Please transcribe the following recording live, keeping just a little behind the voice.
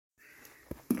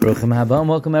Baruchim haba, and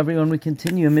welcome everyone. We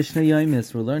continue Mishnah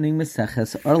Yomis. We're learning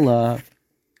Meseches Arla.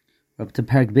 We're up to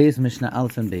Parak Beis, Mishnah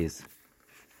Aleph and Beis.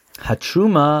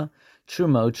 Hatruma,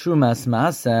 Trumas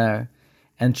Maaser,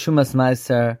 and Trumas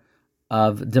Maaser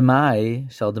of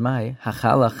Demai, Shal Demai,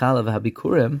 Hachala, Chalav,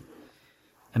 Habikurim,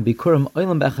 and Bikurim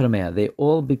Oilam Becharamea. They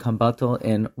all become batal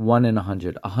in 1 in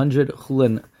 100. 100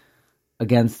 chulin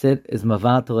against it is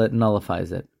mavatal, it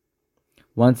nullifies it.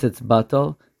 Once it's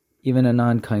batal, even a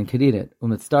non-kohen could eat it.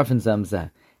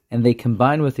 And they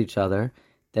combine with each other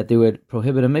that they would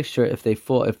prohibit a mixture if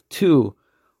two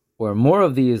or more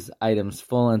of these items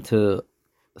fall into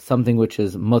something which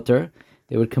is mutter,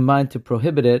 they would combine to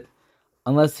prohibit it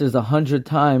unless there's 100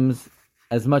 times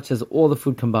as much as all the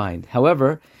food combined.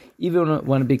 However, even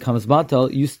when it becomes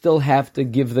batal, you still have to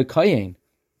give the kohen.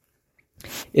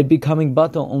 It becoming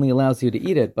batal only allows you to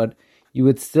eat it, but you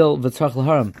would still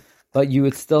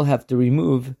have to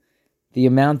remove the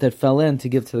amount that fell in to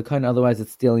give to the kohen, otherwise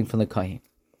it's stealing from the kohen.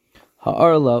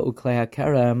 Ha'arla u'klei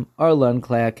ha'karem, arla and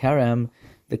klei ha'karem,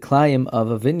 the klayim of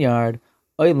a vineyard,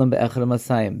 oilam be'echad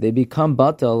masayim. They become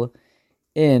batal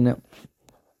in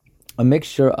a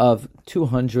mixture of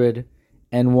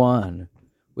 201,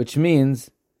 which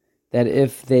means that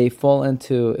if these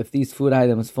food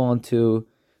items fall into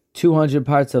 200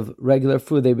 parts of regular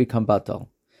food, they become batal.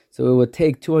 So it would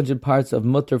take 200 parts of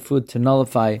mutter food to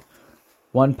nullify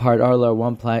 1 part arla or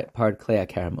 1 part klei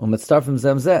ha'karem. U'mitztar from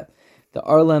zemzeh, the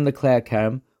arla and the klei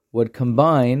ha'karem would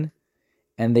combine,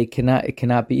 and it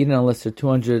cannot be eaten unless they're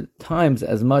 200 times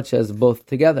as much as both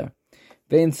together.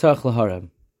 Ve'in tzarich laharem.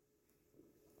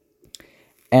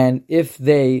 And if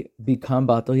they become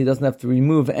batal, he doesn't have to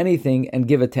remove anything and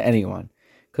give it to anyone,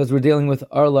 because we're dealing with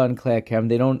arla and klei ha'karem.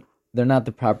 They're not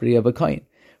the property of a kohen.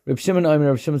 Reb Shimon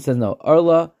says no.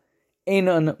 Arla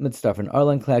einan mitzdarfen.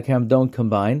 Arla and klei ha'karem don't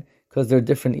combine, because they're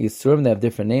different isurim, they have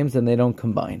different names, and they don't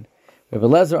combine. Reb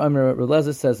Eliezer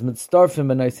says, mitzdarfim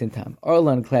b'noisin tam.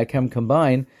 Arla and klei ha'karem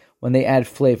combine when they add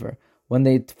flavor, when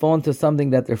they fall into something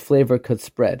that their flavor could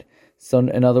spread. So,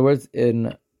 in other words,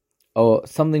 in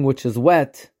something which is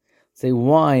wet, say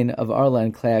wine of arla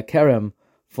and klei ha'karem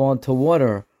fall into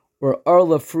water, or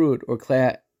arla fruit or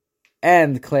klei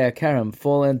ha'karem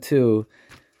fall into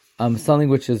something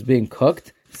which is being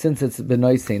cooked. Since it's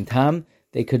b'noisin tam,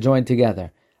 they could join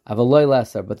together. Avaloy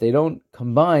lesser, but they don't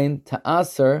combine to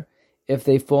aser if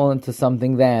they fall into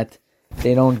something that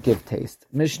they don't give taste.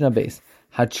 Mishnah base.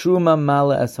 Hatruma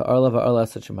mala es ha'arla va'arla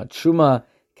es ha'truma. Truma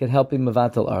can help you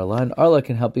mavatal arla, and arla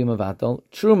can help you mavatal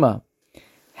truma.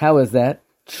 How is that?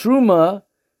 Truma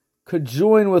could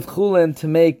join with chulin to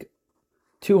make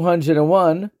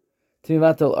 201 to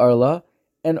mavatal arla,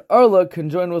 and arla can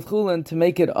join with chulin to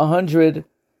make it 100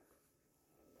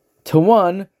 to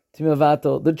 1 to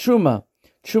mavatal the truma.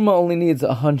 Truma only needs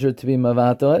 100 to be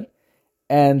mavatal,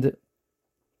 and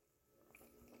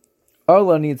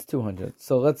arla needs 200.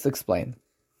 So let's explain.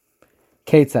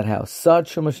 Kate's at house. Sa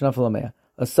truma shnafalameya.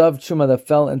 A sa of truma that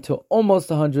fell into almost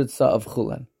 100 sa of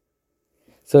chulin.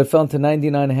 So it fell into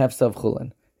 99.5 sa of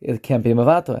chulin. It can't be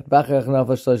mavatal.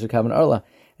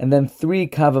 And then 3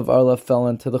 kav of arla fell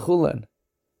into the chulin.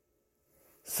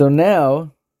 So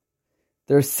now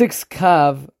there's 6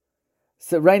 kav.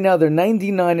 So right now they're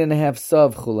 99.5 sa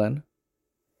of chulin,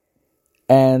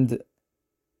 and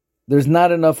there's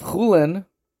not enough chulin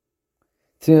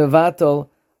to mevatel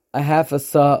a half a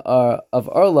sa of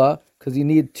arla, because you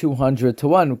need 200 to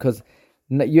 1, because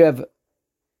you have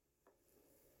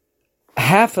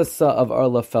half a sa of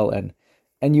arla fell in,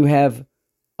 and you have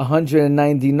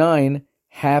 199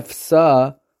 half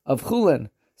sa of chulin.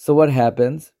 So what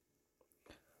happens?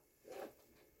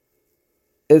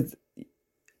 It's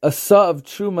a sa of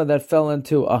truma that fell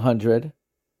into 100.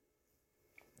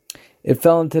 It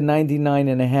fell into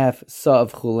 99.5 sa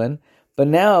of chulin. But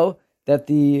now that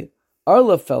the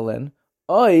arla fell in,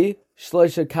 oi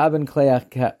shloisha kav klei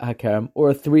ha'karem,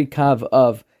 or 3 kav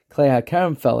of klei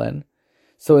ha'karem fell in.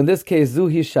 So in this case,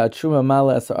 zuhisha truma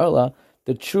mala es arla,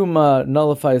 the truma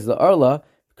nullifies the arla,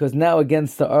 because now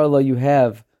against the arla you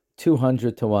have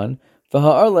 200 to 1. V'ha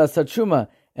arla es truma,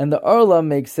 and the arla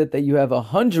makes it that you have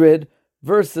 100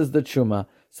 versus the truma.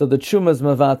 So the truma is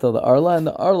mavatal the arla, and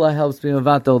the arla helps me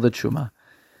mavatal the truma.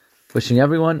 Wishing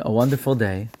everyone a wonderful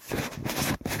day.